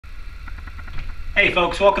Hey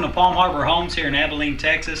folks, welcome to Palm Harbor Homes here in Abilene,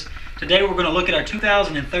 Texas. Today we're going to look at our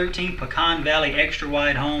 2013 Pecan Valley Extra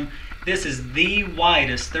Wide home. This is the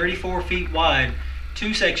widest 34 feet wide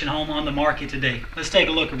two-section home on the market today. Let's take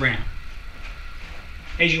a look around.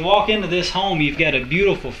 As you walk into this home, you've got a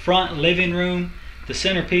beautiful front living room. The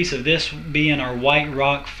centerpiece of this being our white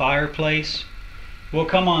rock fireplace. We'll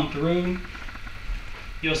come on through.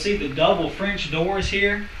 You'll see the double French doors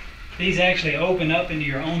here. These actually open up into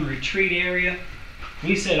your own retreat area.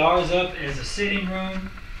 We set ours up as a sitting room.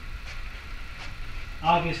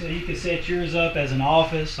 Obviously, you can set yours up as an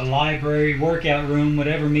office, a library, workout room,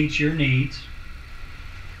 whatever meets your needs.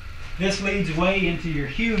 This leads way into your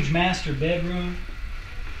huge master bedroom.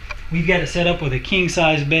 We've got it set up with a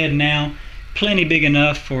king-size bed now, plenty big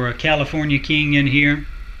enough for a California king in here.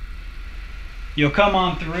 You'll come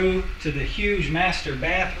on through to the huge master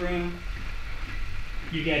bathroom.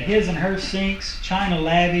 You got his and her sinks, china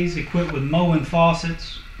lavies equipped with Moen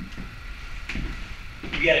faucets.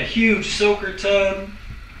 You got a huge soaker tub,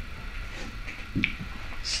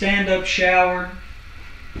 stand-up shower,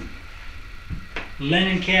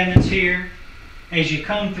 linen cabinets here. As you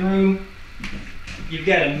come through, you've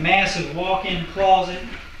got a massive walk-in closet,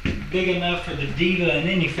 big enough for the diva in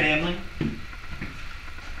any family.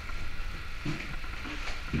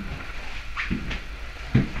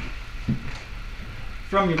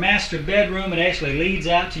 From your master bedroom, it actually leads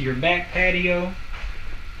out to your back patio.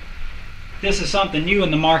 This is something new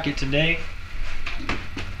in the market today.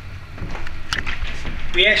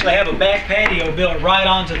 We actually have a back patio built right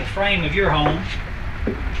onto the frame of your home.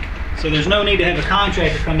 So there's no need to have a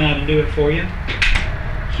contractor come out and do it for you.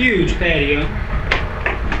 Huge patio.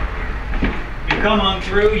 You come on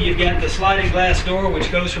through, you've got the sliding glass door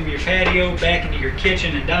which goes from your patio back into your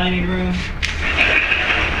kitchen and dining room.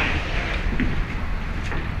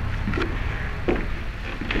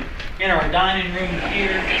 In our dining room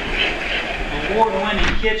here,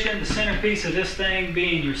 award-winning kitchen, the centerpiece of this thing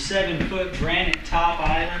being your 7-foot granite top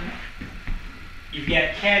island. You've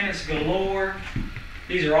got cabinets galore.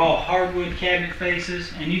 These are all hardwood cabinet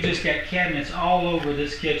faces, and you just got cabinets all over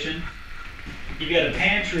this kitchen. You've got a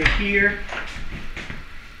pantry here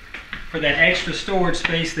for that extra storage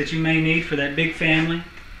space that you may need for that big family.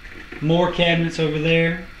 More cabinets over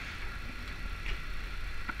there.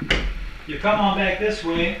 You come on back this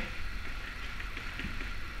way.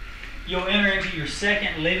 You'll enter into your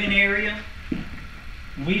second living area.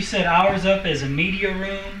 We've set ours up as a media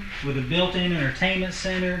room with a built-in entertainment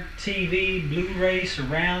center, TV, Blu-ray,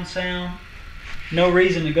 surround sound. No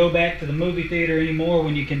reason to go back to the movie theater anymore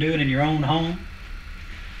when you can do it in your own home.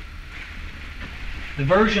 The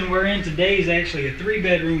version we're in today is actually a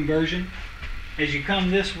 3-bedroom version. As you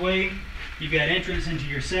come this way, you've got entrance into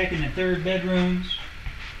your second and third bedrooms.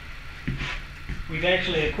 We've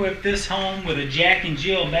actually equipped this home with a Jack and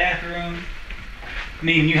Jill bathroom,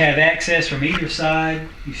 meaning you have access from either side.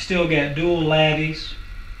 You've still got dual lavies.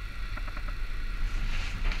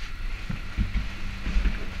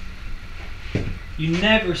 You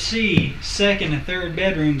never see second and third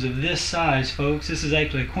bedrooms of this size, folks. This is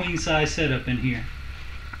actually a queen size setup in here.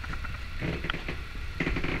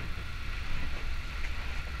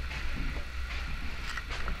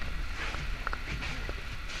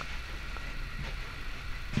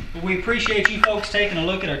 We appreciate you folks taking a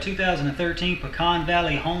look at our 2013 Pecan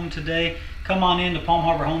Valley home today. Come on in to Palm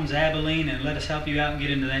Harbor Homes Abilene and let us help you out and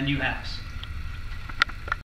get into that new house.